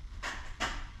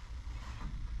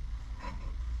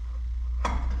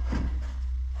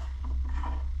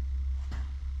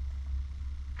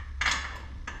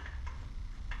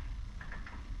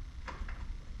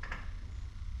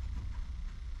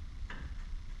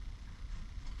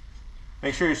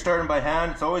 Make sure you're starting by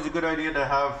hand. It's always a good idea to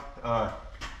have,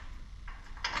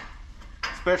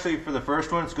 especially for the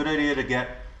first one, it's a good idea to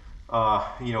get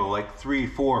you know, like 3,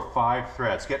 4, 5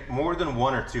 threads. Get more than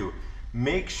 1 or 2.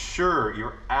 Make sure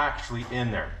you're actually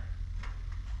in there.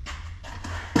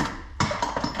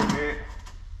 Okay.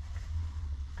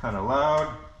 Kind of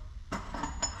loud.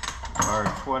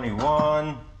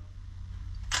 R21.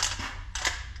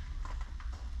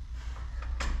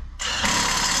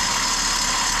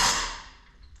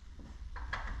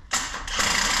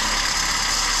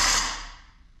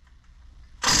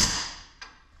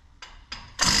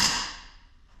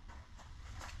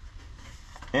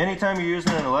 Anytime you're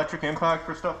using an electric impact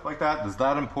for stuff like that, is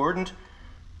that important?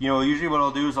 You know, usually what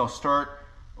I'll do is I'll start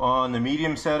on the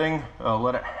medium setting, I'll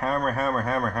let it hammer, hammer,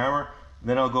 hammer, hammer,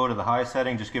 then I'll go to the high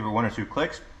setting, just give it 1 or 2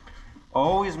 clicks.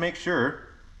 Always make sure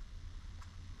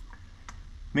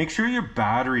your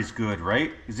battery's good,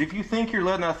 right? Because if you think you're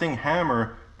letting that thing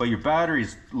hammer, but your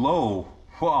battery's low,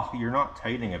 well, you're not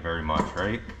tightening it very much,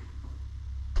 right?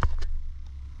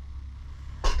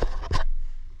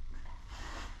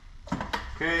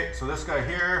 Okay, so this guy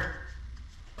here,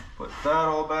 put that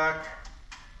all back.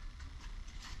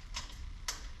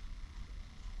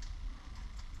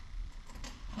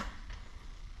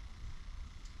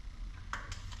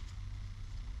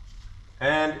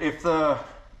 And if the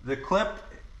clip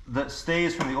that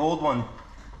stays from the old one,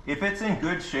 if it's in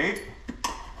good shape,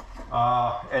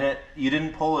 and you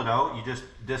didn't pull it out, you just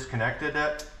disconnected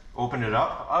it, opened it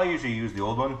up, I'll usually use the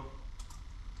old one.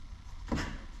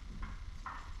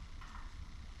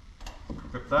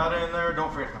 Put that in there,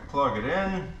 don't forget to plug it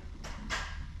in.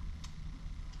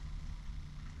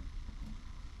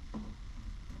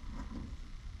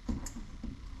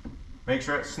 Make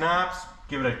sure it snaps,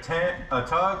 give it a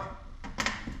tug.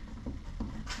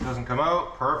 Doesn't come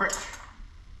out, perfect.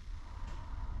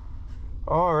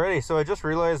 Alrighty, so I just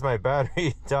realized my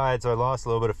battery died, so I lost a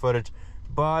little bit of footage,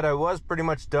 but I was pretty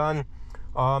much done.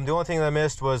 The only thing that I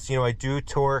missed was, you know, I do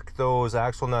torque those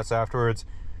axle nuts afterwards.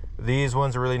 These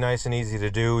ones are really nice and easy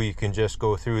to do. You can just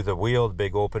go through the wheel, the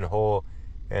big open hole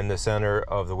in the center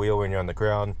of the wheel when you're on the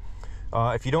ground.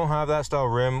 If you don't have that style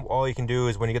rim, all you can do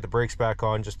is when you get the brakes back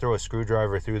on, just throw a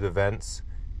screwdriver through the vents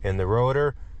in the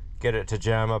rotor, get it to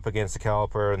jam up against the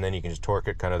caliper, and then you can just torque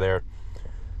it kind of there.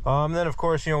 Then of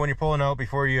course, you know, when you're pulling out,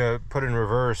 before you put it in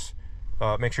reverse,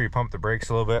 make sure you pump the brakes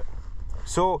a little bit.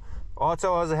 So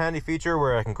Autel has a handy feature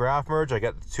where I can graph merge. I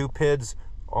got the 2 PIDs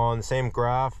on the same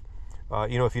graph.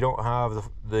 You know, if you don't have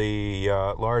the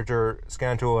larger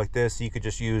scan tool like this, you could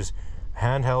just use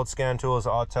handheld scan tools.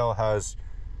 Autel has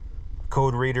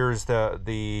code readers that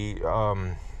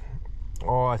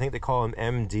I think they call them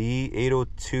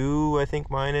MD802, I think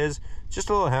mine is. Just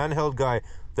a little handheld guy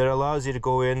that allows you to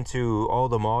go into all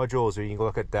the modules, or you can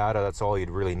look at data. That's all you'd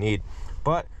really need.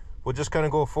 But we'll just kind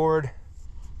of go forward,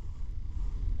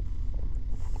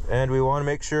 and we want to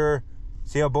make sure,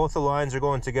 see how both the lines are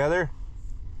going together.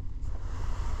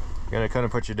 Gonna kind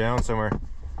of put you down somewhere.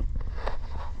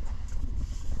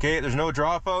 Okay, there's no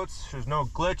dropouts, there's no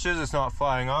glitches, it's not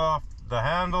flying off the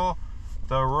handle.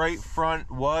 The right front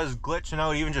was glitching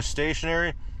out, even just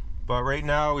stationary, but right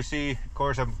now we see, of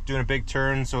course, I'm doing a big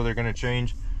turn, so they're gonna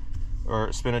change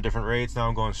or spin at different rates. Now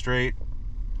I'm going straight,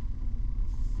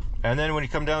 and then when you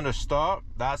come down to stop,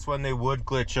 that's when they would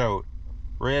glitch out.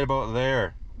 right about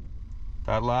there,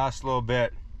 that last little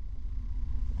bit,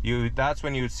 that's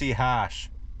when you would see hash,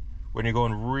 when you're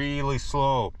going really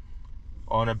slow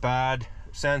on a bad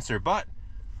sensor. But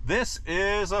this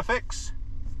is a fix,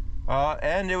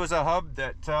 and it was a hub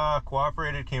that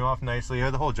cooperated, came off nicely.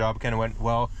 The whole job kind of went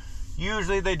well.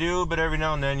 Usually they do, but every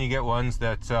now and then you get ones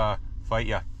that fight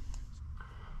you.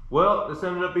 Well, this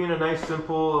ended up being a nice,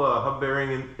 simple hub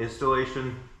bearing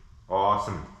installation.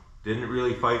 Awesome. Didn't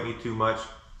really fight me too much.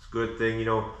 It's a good thing, you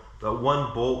know. That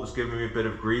one bolt was giving me a bit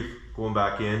of grief going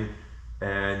back in,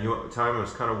 and you know, at the time I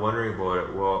was kind of wondering about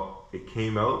it. Well, it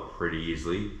came out pretty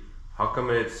easily. How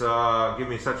come it's giving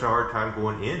me such a hard time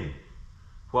going in?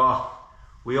 Well,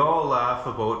 we all laugh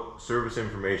about service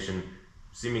information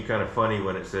seeming kind of funny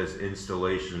when it says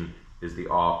installation is the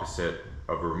opposite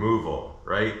of removal,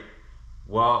 right?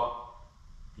 Well,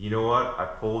 you know what? I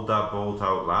pulled that bolt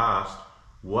out last.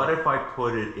 What if I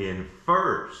put it in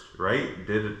first, right?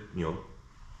 Did it, you know,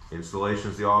 installation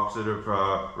is the opposite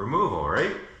of removal,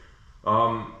 right?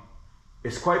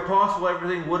 It's quite possible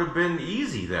everything would have been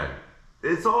easy then.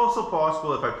 It's also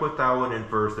possible if I put that one in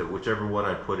first, that whichever one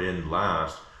I put in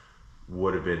last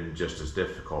would have been just as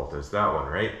difficult as that one,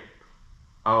 right?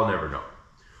 I'll never know.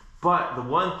 But the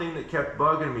one thing that kept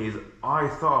bugging me is I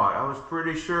was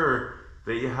pretty sure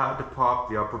that you had to pop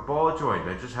the upper ball joint.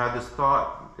 I just had this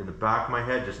thought in the back of my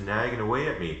head just nagging away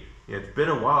at me. It's been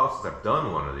a while since I've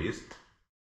done one of these.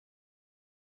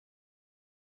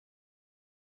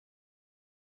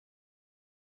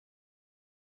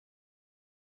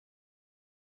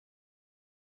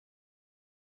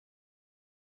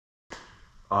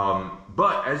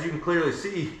 But as you can clearly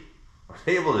see, I was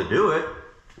able to do it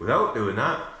without doing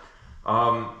that.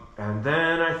 And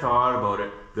then I thought about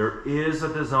it. There is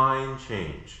a design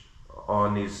change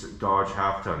on these Dodge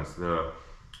half tons. The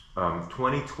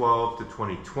 2012 to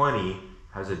 2020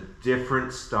 has a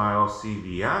different style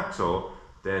CV axle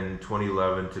than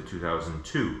 2011 to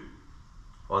 2002.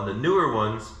 On the newer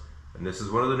ones, and this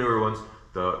is one of the newer ones,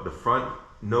 the front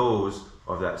nose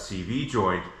of that CV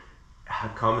joint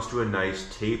comes to a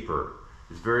nice taper.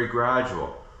 It's very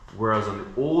gradual. Whereas on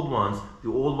the old ones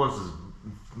is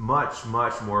much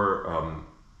more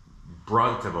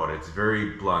brunt about it. It's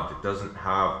very blunt. It doesn't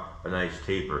have a nice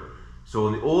taper. So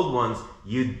in the old ones,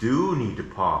 you do need to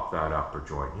pop that upper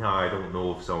joint. Yeah, I don't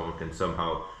know if someone can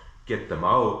somehow get them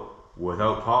out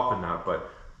without popping that, but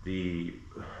the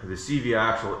CV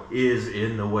axle is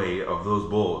in the way of those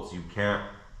bolts. You can't,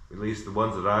 at least the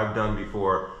ones that I've done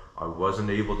before, I wasn't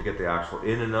able to get the axle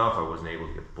in enough. I wasn't able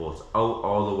to get the bolts out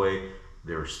all the way.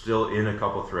 They were still in a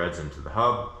couple threads into the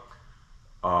hub.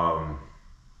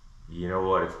 You know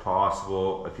what, it's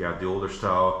possible if you had the older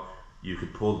style, you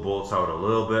could pull the bolts out a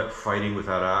little bit, fighting with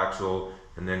that axle,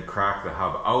 and then crack the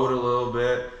hub out a little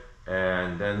bit,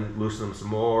 and then loosen them some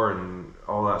more, and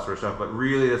all that sort of stuff. But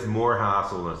really, it's more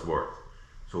hassle than it's worth.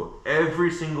 So every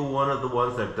single one of the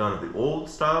ones I've done of the old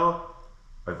style,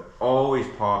 I've always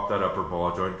popped that upper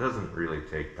ball joint. It doesn't really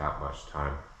take that much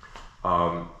time.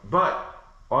 But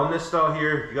on this style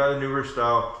here, if you got a newer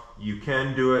style, you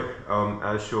can do it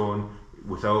as shown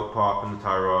without popping the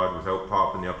tie rod, without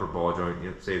popping the upper ball joint.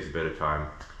 It saves a bit of time.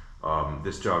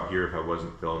 This job here, if I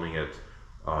wasn't filming it,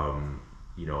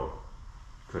 you know,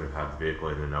 could have had the vehicle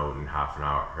in and out in half an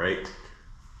hour, right?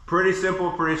 Pretty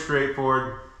simple, pretty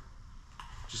straightforward.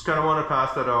 Just kind of want to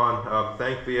pass that on.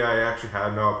 Thankfully, I actually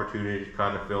had an opportunity to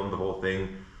kind of film the whole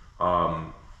thing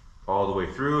all the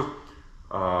way through.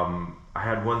 I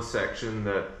had one section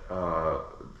that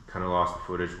kind of lost the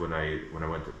footage when I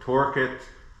went to torque it.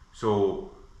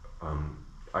 So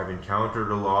I've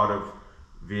encountered a lot of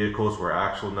vehicles where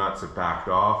axle nuts have backed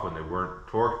off when they weren't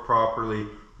torqued properly,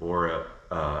 or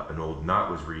an old nut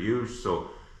was reused. So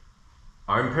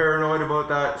I'm paranoid about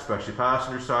that, especially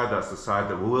passenger side. That's the side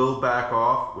that will back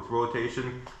off with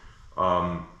rotation.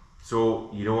 So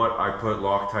you know what? I put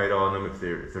Loctite on them if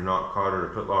they're not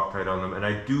cautered. I put Loctite on them, and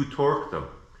I do torque them.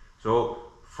 So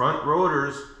front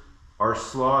rotors are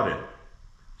slotted.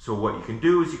 So what you can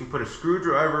do is you can put a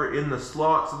screwdriver in the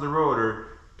slots of the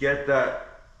rotor, get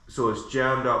that so it's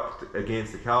jammed up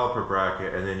against the caliper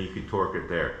bracket, and then you can torque it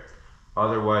there.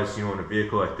 Otherwise, you know, in a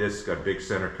vehicle like this, it's got a big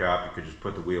center cap, you could just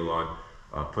put the wheel on,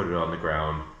 put it on the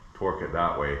ground, torque it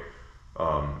that way.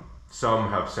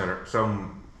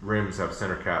 Some rims have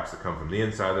center caps that come from the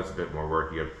inside. That's a bit more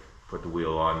work. You got to put the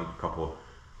wheel on, a couple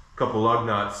lug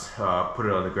nuts, put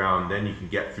it on the ground, then you can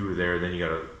get through there. Then you got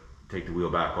to take the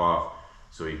wheel back off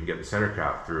so you can get the center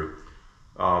cap through.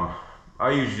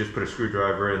 I usually just put a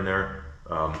screwdriver in there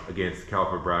against the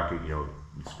caliper bracket. You know,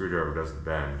 the screwdriver doesn't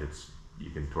bend. You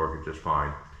can torque it just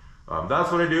fine.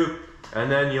 That's what I do.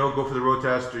 And then, you know, go for the road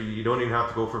test. You don't even have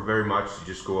to go for very much. You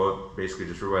just go out, basically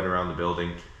just run around the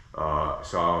building.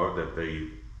 Saw that the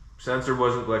sensor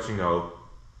wasn't glitching out.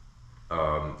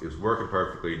 It was working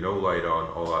perfectly, no light on,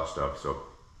 all that stuff. So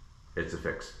it's a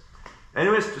fix.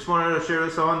 Anyways, just wanted to share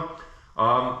this on.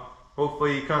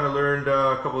 Hopefully you kind of learned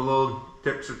a couple of little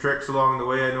tips or tricks along the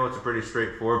way. I know it's a pretty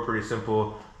straightforward, pretty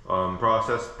simple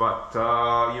process, but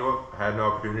you know, I had an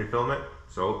opportunity to film it,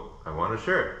 so I want to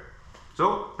share it.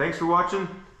 So thanks for watching.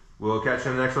 We'll catch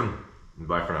you in the next one.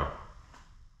 Bye for now.